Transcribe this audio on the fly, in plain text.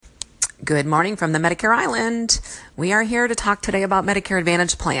Good morning from the Medicare Island. We are here to talk today about Medicare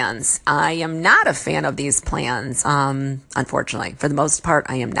Advantage plans. I am not a fan of these plans, unfortunately. For the most part,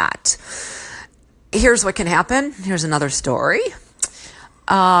 I am not. Here's what can happen. Here's another story.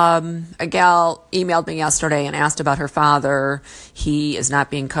 A gal emailed me yesterday and asked about her father. He is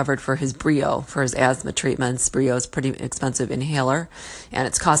not being covered for his Breo, for his asthma treatments. Breo is a pretty expensive inhaler, and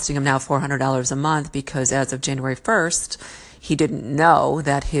it's costing him now $400 a month because as of January 1st, he didn't know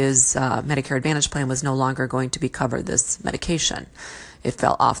that his Medicare Advantage plan was no longer going to be covered this medication. It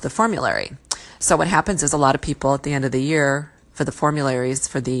fell off the formulary. So what happens is a lot of people at the end of the year for the formularies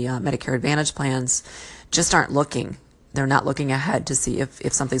for the Medicare Advantage plans just aren't looking. They're not looking ahead to see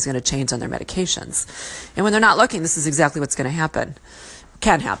if something's going to change on their medications. And when they're not looking, this is exactly what's going to happen.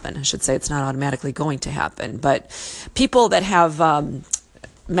 Can happen, I should say. It's not automatically going to happen. But people that have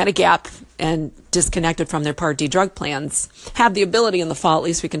Medigap and disconnected from their Part D drug plans have the ability in the fall, at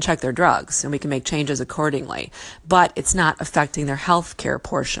least we can check their drugs and we can make changes accordingly. But it's not affecting their health care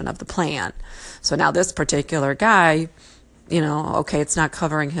portion of the plan. So now this particular guy, okay, it's not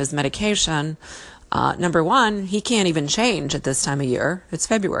covering his medication. Number one, he can't even change at this time of year. It's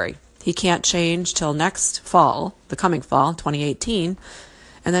February. He can't change till next fall, the coming fall, 2018.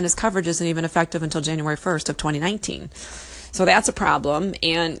 And then his coverage isn't even effective until January 1st of 2019. So that's a problem.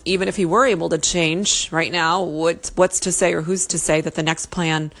 And even if he were able to change right now, what's to say or who's to say that the next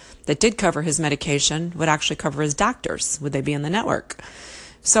plan that did cover his medication would actually cover his doctors? Would they be in the network?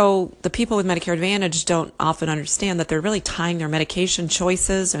 So the people with Medicare Advantage don't often understand that they're really tying their medication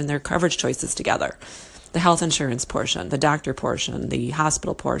choices and their coverage choices together. The health insurance portion, the doctor portion, the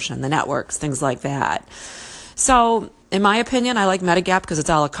hospital portion, the networks, things like that. So in my opinion, I like Medigap because it's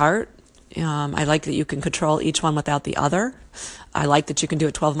a la carte. I like that you can control each one without the other. I like that you can do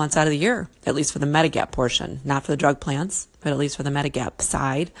it 12 months out of the year, at least for the Medigap portion, not for the drug plans, but at least for the Medigap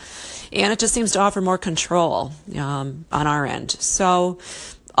side. And it just seems to offer more control on our end. So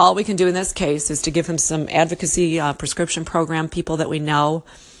all we can do in this case is to give him some advocacy prescription program, people that we know,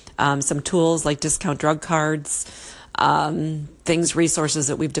 some tools like discount drug cards, resources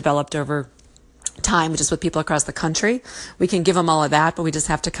that we've developed over time just with people across the country. We can give them all of that, but we just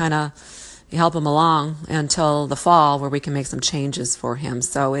have to kind of help him along until the fall where we can make some changes for him.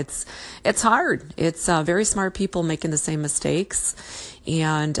 So it's hard. It's very smart people making the same mistakes.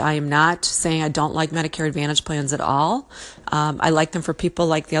 And I am not saying I don't like Medicare Advantage plans at all. I like them for people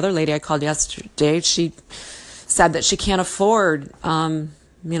like the other lady I called yesterday. She said that she can't afford the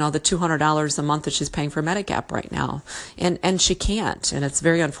 $200 a month that she's paying for Medigap right now. And she can't. And it's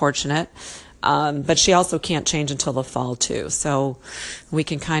very unfortunate. But she also can't change until the fall too. So we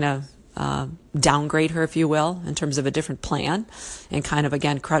can kind of downgrade her, if you will, in terms of a different plan and kind of,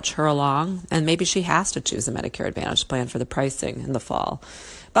 again, crutch her along. And maybe she has to choose a Medicare Advantage plan for the pricing in the fall.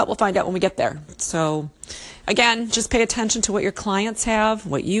 But we'll find out when we get there. So, again, just pay attention to what your clients have,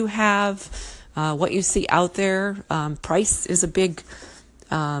 what you have, what you see out there. Price is a big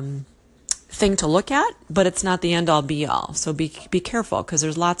thing to look at, but it's not the end-all be-all. So be careful because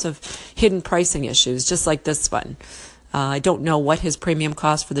there's lots of hidden pricing issues, just like this one. I don't know what his premium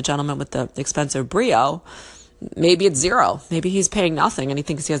cost for the gentleman with the expensive Breo. Maybe it's zero. Maybe he's paying nothing and he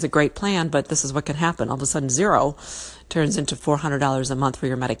thinks he has a great plan, but this is what can happen. All of a sudden, zero turns into $400 a month for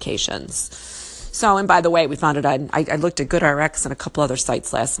your medications. So, and by the way, we found it on, I looked at GoodRx and a couple other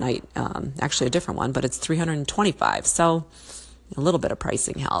sites last night, actually a different one, but it's $325. So a little bit of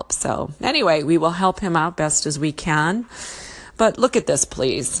pricing help. So anyway, we will help him out best as we can. But look at this,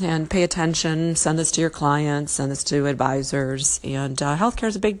 please, and pay attention. Send this to your clients, send this to advisors. And healthcare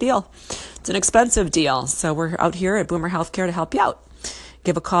is a big deal. It's an expensive deal. So we're out here at Boomer Healthcare to help you out.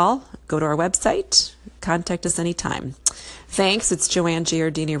 Give a call, go to our website, contact us anytime. Thanks. It's Joanne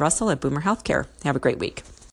Giardini Russell at Boomer Healthcare. Have a great week.